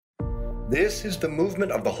This is the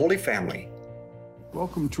movement of the Holy Family.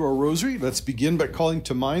 Welcome to our rosary. Let's begin by calling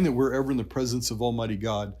to mind that we're ever in the presence of Almighty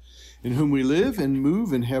God, in whom we live and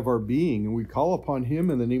move and have our being. And we call upon him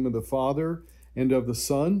in the name of the Father, and of the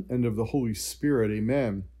Son, and of the Holy Spirit.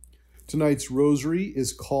 Amen. Tonight's rosary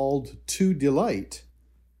is called To Delight.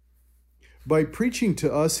 By preaching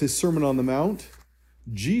to us his Sermon on the Mount,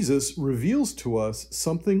 Jesus reveals to us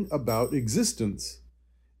something about existence.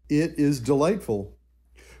 It is delightful.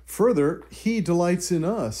 Further, he delights in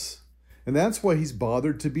us. And that's why he's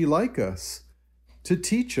bothered to be like us, to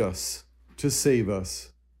teach us, to save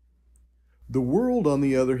us. The world, on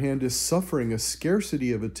the other hand, is suffering a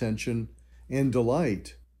scarcity of attention and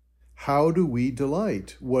delight. How do we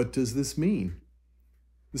delight? What does this mean?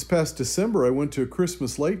 This past December, I went to a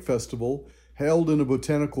Christmas light festival held in a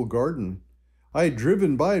botanical garden. I had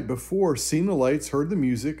driven by it before, seen the lights, heard the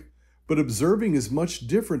music, but observing is much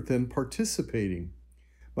different than participating.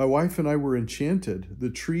 My wife and I were enchanted. The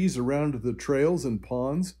trees around the trails and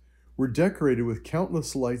ponds were decorated with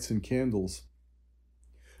countless lights and candles.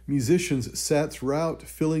 Musicians sat throughout,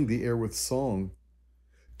 filling the air with song.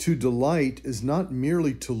 To delight is not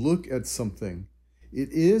merely to look at something.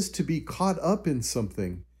 It is to be caught up in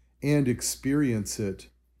something and experience it,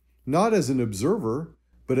 not as an observer,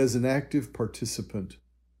 but as an active participant.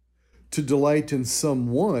 To delight in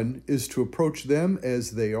someone is to approach them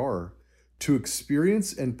as they are, to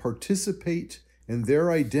experience and participate in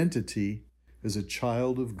their identity as a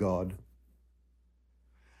child of God.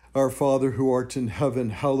 Our Father, who art in heaven,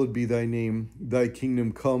 hallowed be thy name. Thy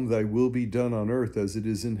kingdom come, thy will be done on earth as it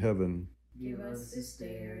is in heaven. Give us this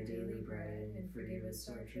day our daily bread, and forgive us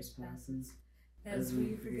our trespasses, as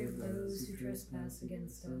we forgive those who trespass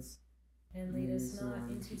against us. And lead us not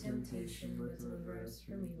into temptation, but deliver us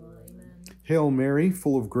from evil. Amen. Hail Mary,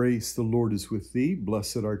 full of grace, the Lord is with thee.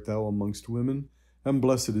 Blessed art thou amongst women, and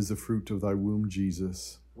blessed is the fruit of thy womb,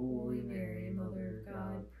 Jesus. Holy Mary, Mother of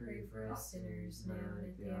God, pray for us sinners, now and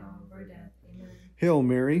at the hour of our death. Amen. Hail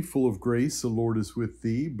Mary, full of grace, the Lord is with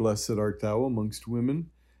thee. Blessed art thou amongst women,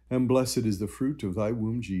 and blessed is the fruit of thy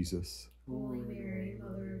womb, Jesus. Holy Mary,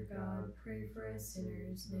 Mother of God, pray for us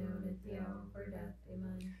sinners, now and at the hour of our death.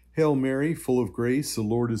 Amen. Hail Mary, full of grace, the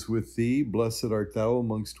Lord is with thee. Blessed art thou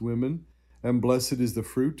amongst women, and blessed is the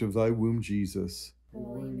fruit of thy womb, Jesus.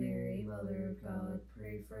 Holy Mary, Mother of God,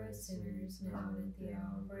 pray for us sinners, now and at the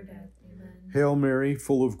hour of our death. Amen. Hail Mary,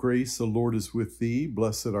 full of grace, the Lord is with thee.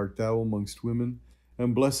 Blessed art thou amongst women,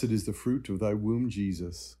 and blessed is the fruit of thy womb,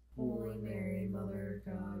 Jesus. Holy Mary, Mother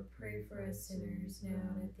of God, pray for us sinners,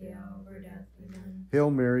 now and at the hour of our death. Amen.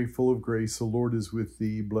 Hail Mary, full of grace, the Lord is with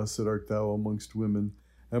thee. Blessed art thou amongst women,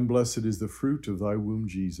 and blessed is the fruit of thy womb,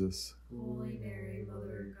 Jesus. Holy Mary,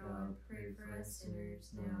 Mother of God, pray for us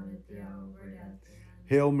sinners, now and at the hour of our death. Amen.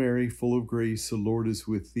 Hail Mary, full of grace, the Lord is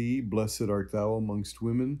with thee. Blessed art thou amongst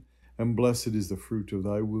women, and blessed is the fruit of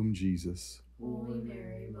thy womb, Jesus. Holy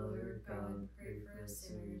Mary, Mother of God, pray for us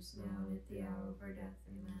sinners, now and at the hour of our death.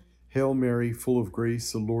 Amen. Hail Mary, full of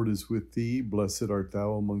grace, the Lord is with thee. Blessed art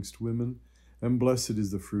thou amongst women, and blessed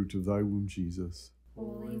is the fruit of thy womb, Jesus.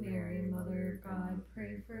 Holy Mary, Mother of God,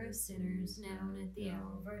 pray for us sinners, now and at the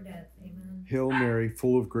hour of our death. Amen. Hail Mary,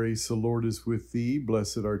 full of grace, the Lord is with thee.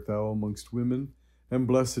 Blessed art thou amongst women, and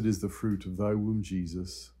blessed is the fruit of thy womb,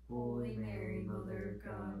 Jesus. Holy Mary, Mother of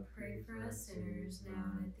God, pray for us sinners,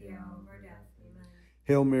 now and at the hour of our death. Amen.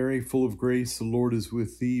 Hail Mary, full of grace, the Lord is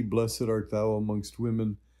with thee. Blessed art thou amongst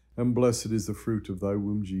women, and blessed is the fruit of thy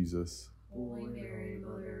womb, Jesus. Holy Mary,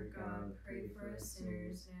 Mother of God, pray for us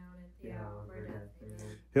sinners, now and at the hour of our death.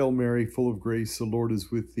 Amen. Hail Mary, full of grace, the Lord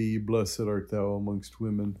is with thee. Blessed art thou amongst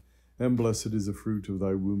women, and blessed is the fruit of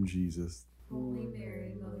thy womb, Jesus. Holy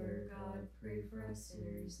Mary, Mother of God, pray for us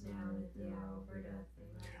sinners, now and at the hour of our death.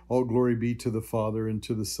 Amen. All glory be to the Father, and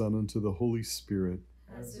to the Son, and to the Holy Spirit.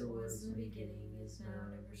 As it was in the beginning, is now,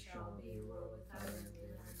 and ever shall be, world without end.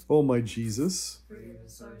 Amen. O my Jesus, Forgive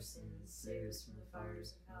us our sins, save us from the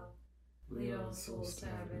fires of hell. Lead all souls to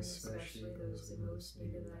heaven, especially those in most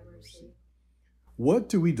need of thy mercy. what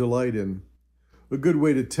do we delight in? A good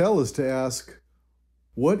way to tell is to ask,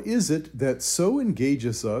 what is it that so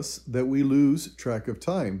engages us that we lose track of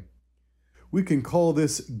time? We can call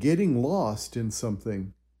this getting lost in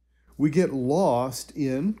something. We get lost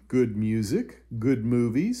in good music, good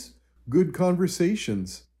movies, good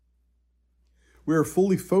conversations. We are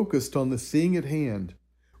fully focused on the thing at hand.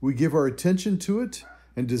 We give our attention to it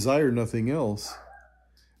and desire nothing else.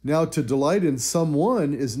 Now, to delight in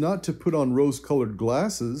someone is not to put on rose-colored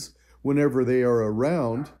glasses whenever they are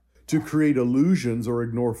around, to create illusions or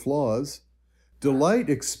ignore flaws. Delight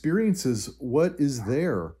experiences what is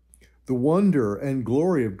there, the wonder and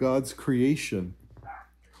glory of God's creation.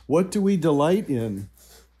 What do we delight in?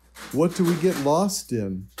 What do we get lost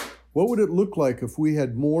in? What would it look like if we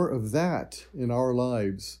had more of that in our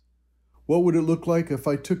lives? What would it look like if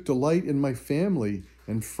I took delight in my family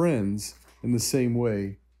and friends in the same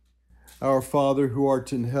way? Our Father who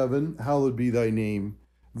art in heaven, hallowed be thy name.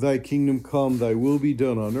 Thy kingdom come, thy will be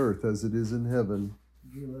done on earth as it is in heaven.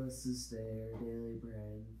 Give us this day our daily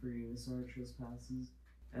bread, and forgive us our trespasses,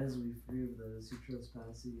 as we forgive those who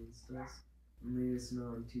trespass against us. And lead us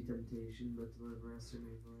not into temptation, but deliver us from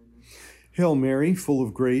evil. Amen. Hail Mary, full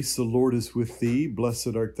of grace, the Lord is with thee.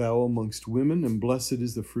 Blessed art thou amongst women, and blessed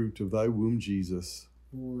is the fruit of thy womb, Jesus.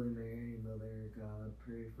 Holy Mary, Mother of God,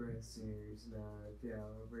 pray for us sinners, now and at the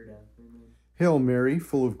hour of our death. Amen. Hail Mary,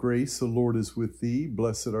 full of grace, the Lord is with thee.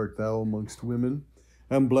 Blessed art thou amongst women,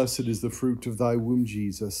 and blessed is the fruit of thy womb,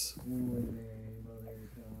 Jesus. Holy Mary, Mother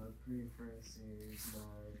of God, pray for us sinners, now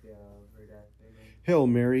and at the hour of our death. Amen. Hail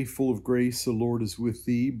Mary, full of grace, the Lord is with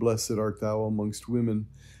thee. Blessed art thou amongst women,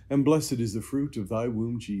 and blessed is the fruit of thy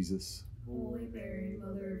womb, Jesus. Holy Mary,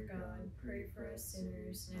 Mother of God, pray for us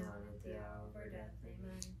sinners, now and at the hour of our death.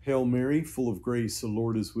 Amen. Hail Mary, full of grace, the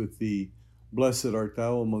Lord is with thee. Blessed art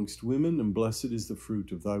thou amongst women, and blessed is the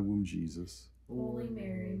fruit of thy womb, Jesus. Holy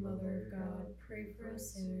Mary, Mother of God, pray for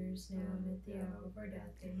us sinners, now and at the hour of our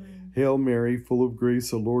death. Amen. Hail Mary, full of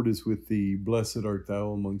grace, the Lord is with thee. Blessed art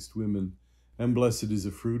thou amongst women, and blessed is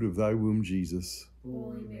the fruit of thy womb, Jesus.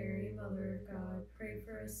 Holy Mary, Mother of God, pray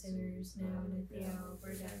for us sinners, now and at the hour of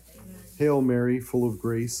our death. Amen. Hail Mary, full of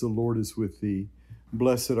grace, the Lord is with thee.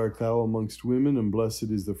 Blessed art thou amongst women, and blessed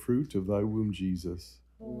is the fruit of thy womb, Jesus.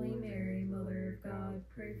 Holy Mary, Mother of God,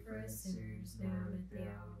 pray for us sinners, now and at the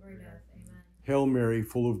hour of our death. Amen. Hail Mary,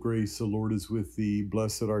 full of grace, the Lord is with thee.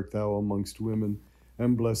 Blessed art thou amongst women,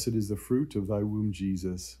 and blessed is the fruit of thy womb,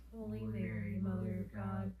 Jesus. Holy Mary, Mother of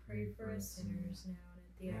God, pray for us sinners, now and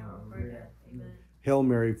at the hour of our death. Amen. Hail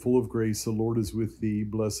Mary, full of grace, the Lord is with thee.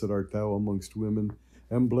 Blessed art thou amongst women,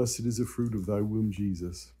 and blessed is the fruit of thy womb,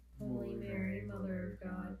 Jesus. Holy Mary, Mother of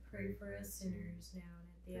God, pray for us sinners, now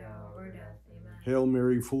and at the hour of our death. Amen. Hail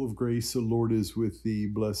Mary, full of grace, the Lord is with thee.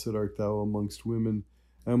 Blessed art thou amongst women,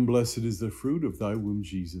 and blessed is the fruit of thy womb,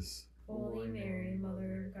 Jesus. Holy Mary,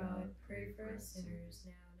 Mother of God, pray for us sinners,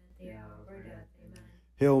 now and at the hour of our death. Amen.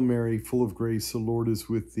 Hail Mary, full of grace, the Lord is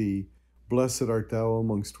with thee. Blessed art thou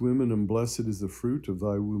amongst women, and blessed is the fruit of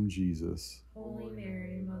thy womb, Jesus. Holy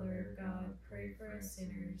Mary, Mother of God, pray for us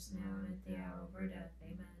sinners, now and at the hour of our death.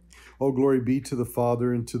 Amen. All glory be to the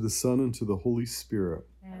Father, and to the Son, and to the Holy Spirit.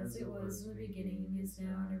 As it was in the beginning, is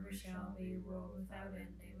now, and ever shall be, world without end.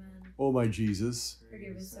 Amen. O my Jesus,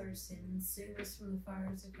 Forgive us our sins, save us from the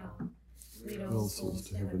fires of hell. Lead all all souls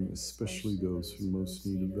to heaven, especially those who most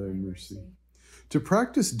need of thy thy mercy. To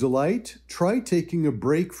practice delight, try taking a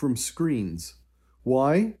break from screens.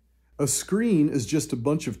 Why? A screen is just a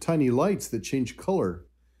bunch of tiny lights that change color.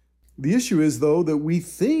 The issue is, though, that we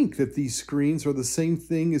think that these screens are the same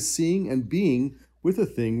thing as seeing and being with a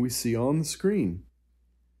thing we see on the screen.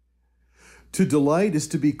 To delight is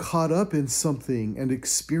to be caught up in something and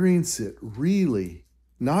experience it really,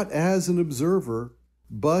 not as an observer,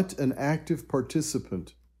 but an active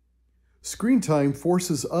participant. Screen time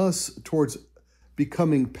forces us towards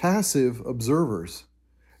becoming passive observers.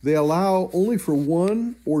 They allow only for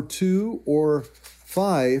 1 or 2 or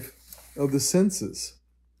 5 of the senses.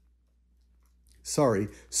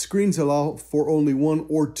 Screens allow for only 1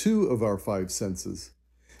 or 2 of our 5 senses,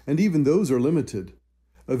 and even those are limited.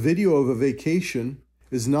 A video of a vacation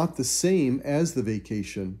is not the same as the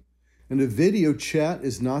vacation, and a video chat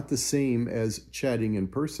is not the same as chatting in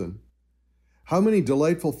person. How many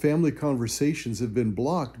delightful family conversations have been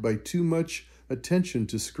blocked by too much attention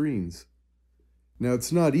to screens? Now,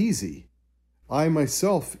 it's not easy. I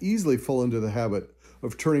myself easily fall into the habit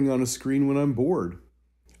of turning on a screen when I'm bored.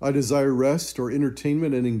 I desire rest or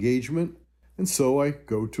entertainment and engagement, and so I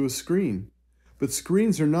go to a screen. But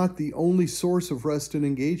screens are not the only source of rest and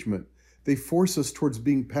engagement. They force us towards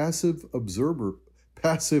being passive observers.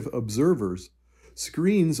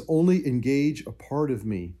 Screens only engage a part of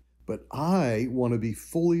me, but I want to be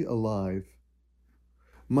fully alive.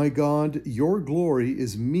 My God, your glory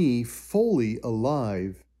is me fully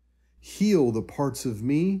alive. Heal the parts of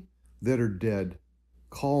me that are dead.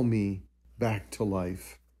 Call me back to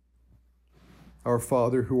life. Our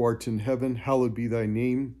Father, who art in heaven, hallowed be thy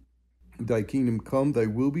name. Thy kingdom come, thy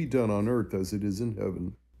will be done on earth as it is in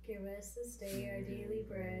heaven. Give us this day our daily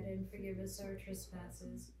bread, and forgive us our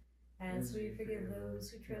trespasses, as we forgive those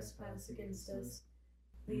who trespass against us.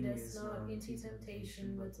 Lead us not into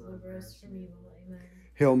temptation, but deliver us from evil. Amen.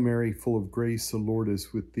 Hail Mary, full of grace, the Lord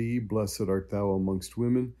is with thee. Blessed art thou amongst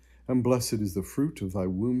women, and blessed is the fruit of thy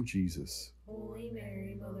womb, Jesus. Holy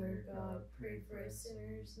Mary, Mother God, pray for us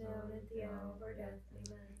sinners, now and at the hour of our death.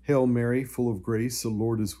 Amen. Hail Mary, full of grace, the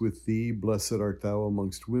Lord is with thee. Blessed art thou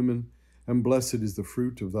amongst women, and blessed is the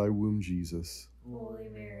fruit of thy womb, Jesus. Holy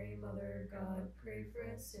Mary, Mother of God, pray for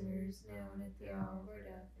us sinners, now and at the hour of our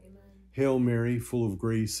death. Amen. Hail Mary, full of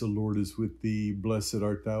grace, the Lord is with thee. Blessed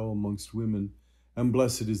art thou amongst women, and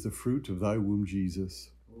blessed is the fruit of thy womb, Jesus.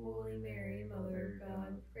 Holy Mary, Mother of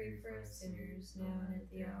God, pray for us sinners, now and at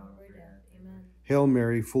the hour of our death. Amen. Hail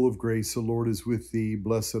Mary, full of grace, the Lord is with thee.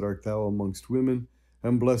 Blessed art thou amongst women,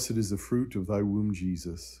 and blessed is the fruit of thy womb,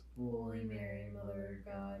 Jesus. Holy Mary, Mother of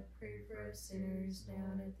God, pray for us sinners,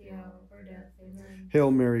 now and at the hour of our death. Amen.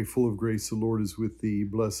 Hail Mary, full of grace, the Lord is with thee.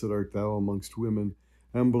 Blessed art thou amongst women,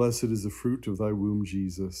 and blessed is the fruit of thy womb,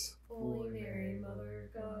 Jesus. Holy Mary, Mother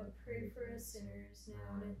of God, pray for us sinners,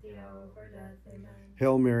 now and at the hour of our death. Amen.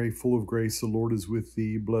 Hail Mary, full of grace, the Lord is with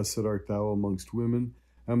thee. Blessed art thou amongst women,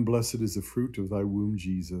 and blessed is the fruit of thy womb,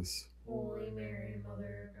 Jesus. Holy Mary,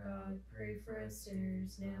 Mother of God, pray for us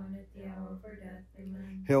sinners, now and at the hour of our death.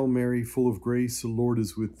 Amen. Hail Mary, full of grace, the Lord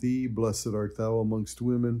is with thee. Blessed art thou amongst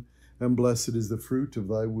women, and blessed is the fruit of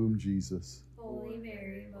thy womb, Jesus. Holy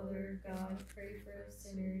Mary, Mother of God, pray for us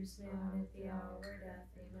sinners, now and at the hour of our death.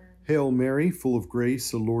 Amen. Hail Mary, full of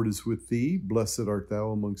grace, the Lord is with thee. Blessed art thou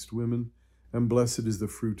amongst women, and blessed is the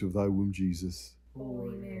fruit of thy womb, Jesus.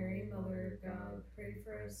 Holy Mary, Mother of God, pray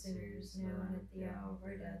for us sinners, now and at the hour of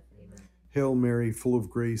our death. Amen. Hail Mary, full of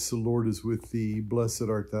grace, the Lord is with thee. Blessed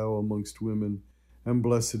art thou amongst women, and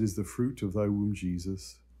blessed is the fruit of thy womb,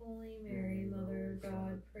 Jesus. Holy Mary, Mother of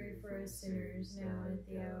God, pray for us sinners, now and at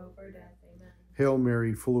the hour of our death. Amen. Hail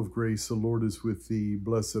Mary, full of grace, the Lord is with thee.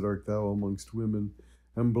 Blessed art thou amongst women,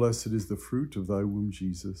 and blessed is the fruit of thy womb,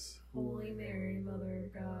 Jesus. Holy Mary, Mother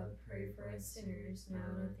of God, pray for us sinners, now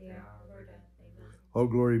and at the hour of our death. Amen. All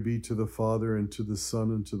glory be to the Father, and to the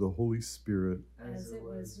Son, and to the Holy Spirit. As it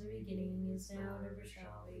was in the beginning, is now, and ever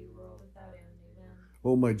shall be, world without end. Amen.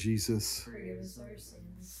 O my Jesus, Forgive us our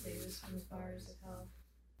sins, save us from the fires of hell.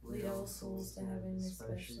 Lead all souls to heaven,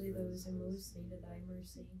 especially those in most need of thy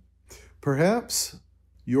mercy. perhaps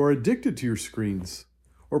you are addicted to your screens,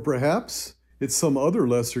 or perhaps it's some other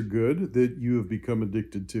lesser good that you have become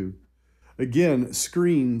addicted to. Again,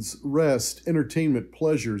 screens, rest, entertainment,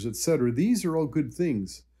 pleasures, etc., these are all good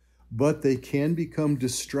things, but they can become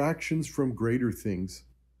distractions from greater things.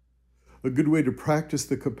 A good way to practice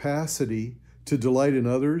the capacity to delight in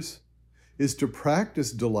others is to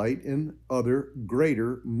practice delight in other,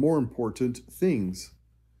 greater, more important things.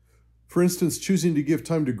 For instance, choosing to give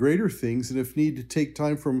time to greater things, and if need to take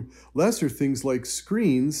time from lesser things like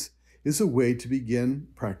screens, is a way to begin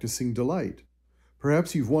practicing delight.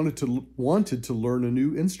 Perhaps you've wanted to learn a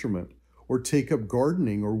new instrument, or take up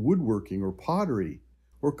gardening, or woodworking, or pottery,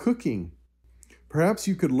 or cooking. Perhaps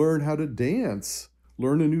you could learn how to dance,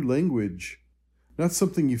 learn a new language. Not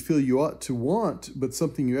something you feel you ought to want, but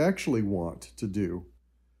something you actually want to do.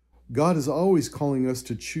 God is always calling us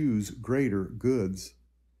to choose greater goods.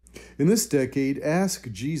 In this decade,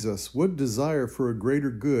 ask Jesus what desire for a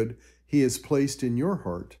greater good he has placed in your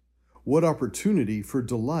heart. What opportunity for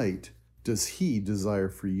delight does he desire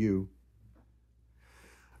for you?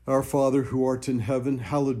 Our Father, who art in heaven,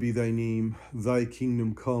 hallowed be thy name. Thy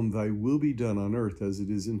kingdom come, thy will be done on earth as it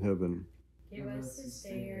is in heaven. Give us this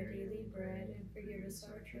day our daily bread, and forgive us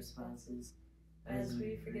our trespasses, as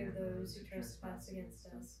we forgive those who trespass against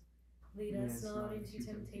us. Lead us not into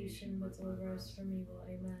temptation, but deliver us from evil.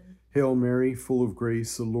 Amen. Hail Mary, full of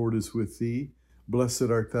grace, the Lord is with thee. Blessed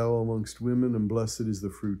art thou amongst women, and blessed is the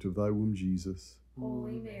fruit of thy womb, Jesus.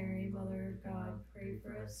 Holy Mary, Mother of God, pray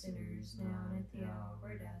for us sinners, now and at the hour of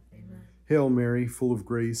our death. Amen. Hail Mary, full of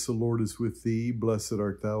grace, the Lord is with thee. Blessed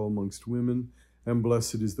art thou amongst women, and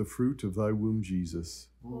blessed is the fruit of thy womb, Jesus.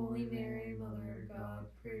 Holy Mary, Mother of God,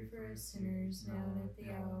 pray for us sinners, now and at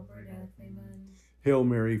the hour of our death. Amen. Hail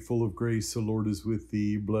Mary, full of grace, the Lord is with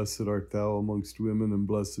thee. Blessed art thou amongst women, and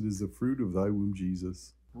blessed is the fruit of thy womb,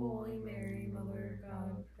 Jesus. Holy Mary, Mother of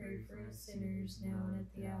God, pray for us sinners, now and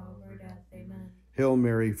at the hour of our death. Amen. Hail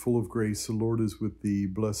Mary, full of grace, the Lord is with thee.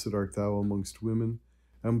 Blessed art thou amongst women,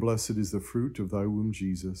 and blessed is the fruit of thy womb,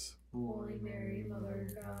 Jesus. Holy Mary, Mother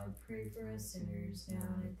of God, pray for us sinners, now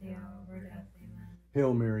and at the hour of our death. Amen.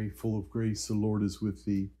 Hail Mary, full of grace, the Lord is with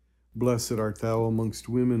thee. Blessed art thou amongst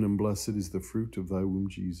women, and blessed is the fruit of thy womb,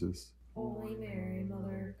 Jesus. Holy Mary,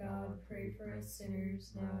 Mother of God, pray for us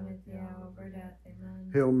sinners, now and at the hour of our death.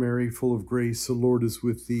 Amen. Hail Mary, full of grace, the Lord is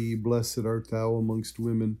with thee. Blessed art thou amongst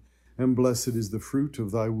women, and blessed is the fruit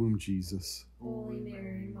of thy womb, Jesus. Holy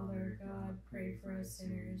Mary, Mother of God, pray for us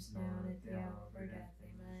sinners, now and at the hour of our death.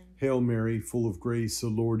 Amen. Hail Mary, full of grace, the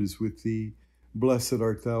Lord is with thee. Blessed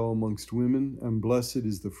art thou amongst women, and blessed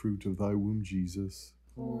is the fruit of thy womb, Jesus.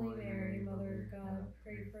 Holy Mary, Mother of God,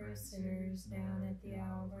 pray for us sinners, now and at the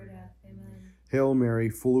hour of our death. Amen. Hail Mary,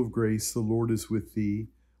 full of grace, the Lord is with thee.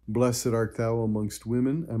 Blessed art thou amongst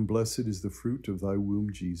women, and blessed is the fruit of thy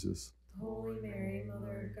womb, Jesus. Holy Mary,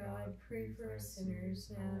 Mother of God, pray for us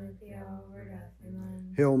sinners, now and at the hour of our death.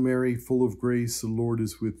 Amen. Hail Mary, full of grace, the Lord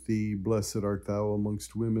is with thee. Blessed art thou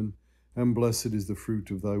amongst women, and blessed is the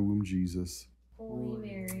fruit of thy womb, Jesus.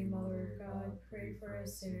 Holy Mary, Mother of God, pray for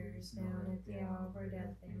us sinners, now and at the hour of our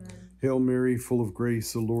death. Amen. Hail Mary, full of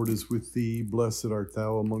grace, the Lord is with thee. Blessed art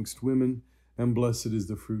thou amongst women, and blessed is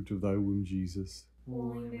the fruit of thy womb, Jesus.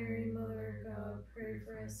 Holy Mary, Mother of God, pray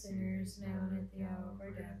for us sinners, now and at the hour of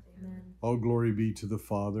our death. Amen. All glory be to the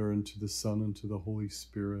Father, and to the Son, and to the Holy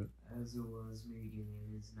Spirit. As it was in the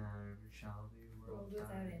beginning, is now, and ever shall be, World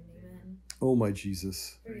without end. Amen. O my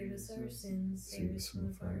Jesus, Forgive us our sins, save us from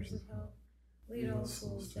the fires of hell. Lead all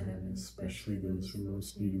souls to heaven, especially those who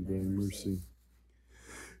most need thy mercy.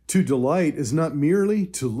 To delight is not merely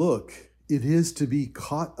to look, it is to be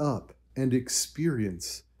caught up and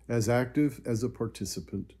experience as active as a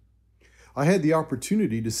participant. I had the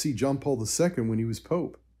opportunity to see John Paul II when he was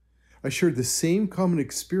Pope. I shared the same common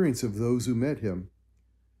experience of those who met him.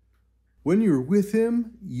 When you were with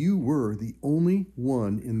him, you were the only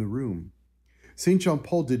one in the room. St. John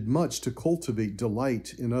Paul did much to cultivate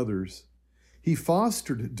delight in others. He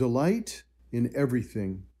fostered delight in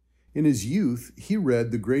everything. In his youth, he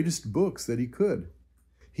read the greatest books that he could.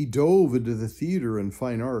 He dove into the theater and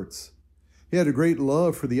fine arts. He had a great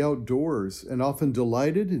love for the outdoors and often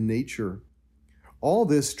delighted in nature. All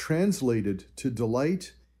this translated to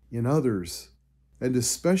delight in others, and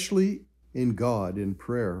especially in God in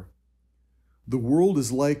prayer. The world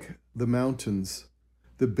is like the mountains.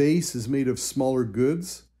 The base is made of smaller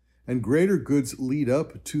goods, and greater goods lead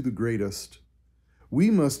up to the greatest.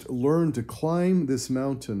 We must learn to climb this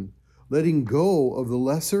mountain, letting go of the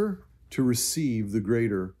lesser to receive the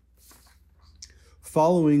greater.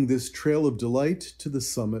 Following this trail of delight to the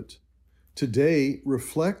summit, today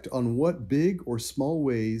reflect on what big or small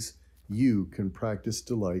ways you can practice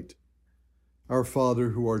delight. Our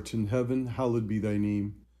Father, who art in heaven, hallowed be thy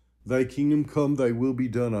name. Thy kingdom come, thy will be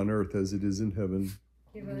done on earth as it is in heaven.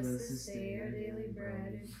 Give us this day our daily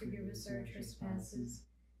bread, and forgive us our trespasses,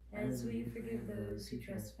 as we forgive those who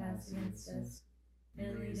trespass against us.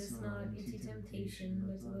 And lead us not into temptation,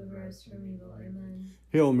 but deliver us from evil. Amen.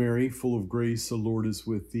 Hail Mary, full of grace, the Lord is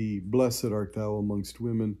with thee. Blessed art thou amongst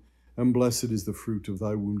women, and blessed is the fruit of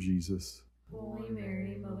thy womb, Jesus. Holy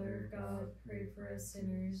Mary, Mother of God, pray for us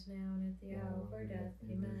sinners, now and at the hour of our death.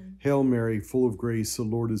 Amen. Hail Mary, full of grace, the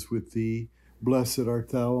Lord is with thee. Blessed art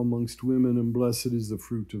thou amongst women, and blessed is the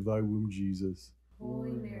fruit of thy womb, Jesus.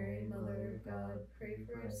 Holy Mary, Mother of God, pray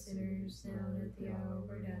for us sinners, now and at the hour of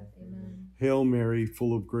our death. Amen. Hail Mary,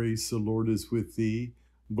 full of grace, the Lord is with thee.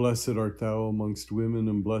 Blessed art thou amongst women,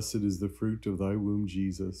 and blessed is the fruit of thy womb,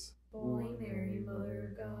 Jesus. Holy Mary,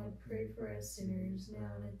 Mother of God, pray for us sinners,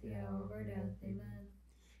 now and at the hour of our death. Amen.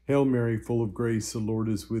 Hail Mary, full of grace, the Lord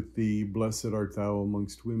is with thee. Blessed art thou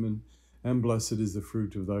amongst women, and blessed is the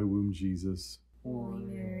fruit of thy womb, Jesus. Holy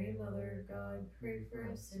Mary, Mother of God, pray for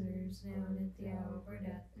us sinners, now and at the hour of our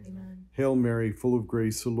death. Amen. Hail Mary, full of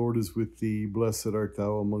grace, the Lord is with thee. Blessed art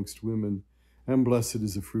thou amongst women, and blessed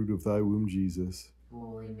is the fruit of thy womb, Jesus.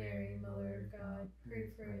 Holy Mary, Mother of God, pray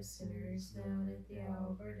for us sinners, now and at the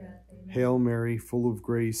hour of our death. Amen. Hail Mary, full of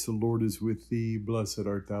grace, the Lord is with thee. Blessed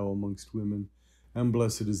art thou amongst women, and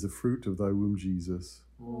blessed is the fruit of thy womb, Jesus.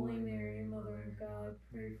 Holy Mary, Mother of God,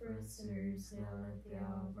 pray for us sinners, now and at the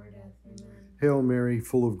hour of our death. Amen. Hail Mary,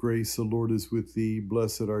 full of grace, the Lord is with thee.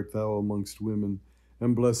 Blessed art thou amongst women,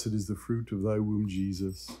 and blessed is the fruit of thy womb,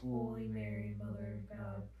 Jesus. Holy Mary, Mother of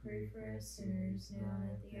God, pray for us sinners, now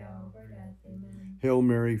and at the hour of our death. Amen. Hail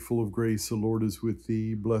Mary, full of grace, the Lord is with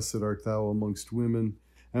thee. Blessed art thou amongst women,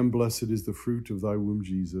 and blessed is the fruit of thy womb,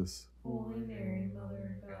 Jesus. Holy Mary,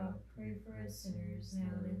 Mother of God, pray for us sinners,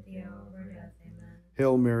 now and at the hour of our death. Amen.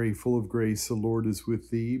 Hail Mary, full of grace, the Lord is with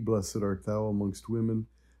thee. Blessed art thou amongst women,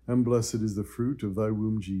 and blessed is the fruit of thy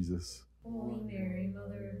womb, Jesus. Holy Mary,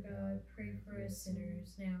 Mother of God, pray for us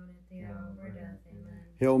sinners, now and at the hour of our death. Amen.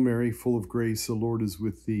 Hail Mary, full of grace, the Lord is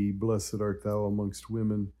with thee. Blessed art thou amongst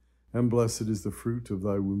women, and blessed is the fruit of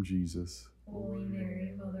thy womb, Jesus. Holy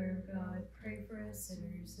Mary, Mother of God, pray for us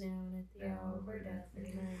sinners, now and at the hour of our death.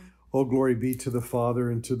 Amen. All glory be to the Father,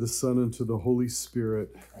 and to the Son, and to the Holy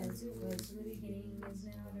Spirit. As it was in the beginning, is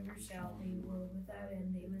now, and ever shall be, world without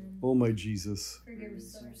end. Amen. O my Jesus, Forgive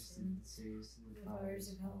us our sins, save us from the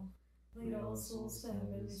fires of hell. Lead all souls to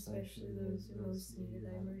heaven, especially those who most need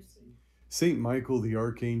thy mercy. Saint Michael the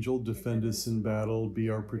Archangel, defend us in battle, be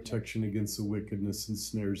our protection against the wickedness and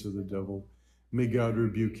snares of the devil. May God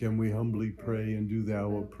rebuke him, we humbly pray, and do thou,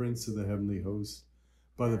 O Prince of the heavenly host,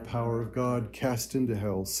 by the power of God, cast into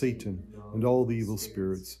hell Satan and all the evil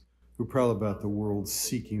spirits who prowl about the world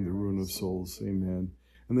seeking the ruin of souls. Amen.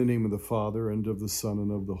 In the name of the Father, and of the Son,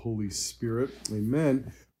 and of the Holy Spirit.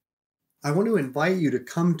 Amen. I want to invite you to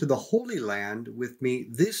come to the Holy Land with me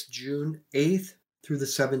this June 8th through the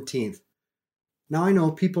 17th. Now, I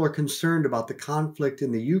know people are concerned about the conflict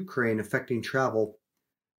in the Ukraine affecting travel,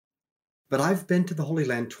 but I've been to the Holy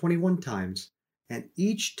Land 21 times, and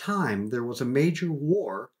each time there was a major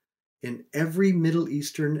war in every Middle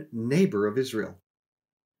Eastern neighbor of Israel.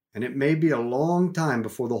 And it may be a long time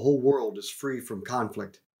before the whole world is free from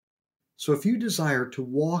conflict. So if you desire to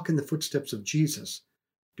walk in the footsteps of Jesus,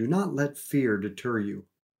 do not let fear deter you.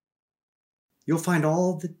 You'll find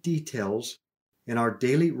all the details in our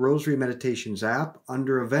Daily Rosary Meditations app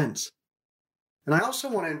under Events. And I also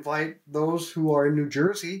want to invite those who are in New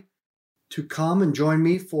Jersey to come and join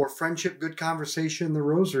me for Friendship Good Conversation in the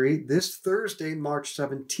Rosary this Thursday, March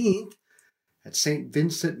 17th at St.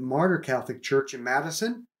 Vincent Martyr Catholic Church in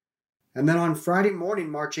Madison. And then on Friday morning,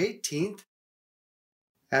 March 18th,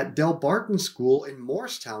 at Del Barton School in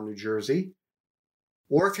Morristown, New Jersey.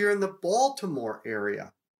 Or if you're in the Baltimore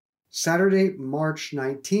area, Saturday, March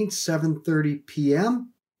 19th, 7:30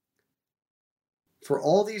 p.m. For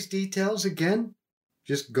all these details, again,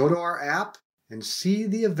 just go to our app and see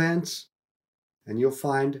the events, and you'll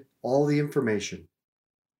find all the information.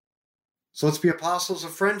 So let's be apostles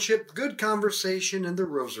of friendship, good conversation, and the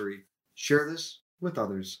Rosary. Share this with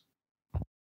others.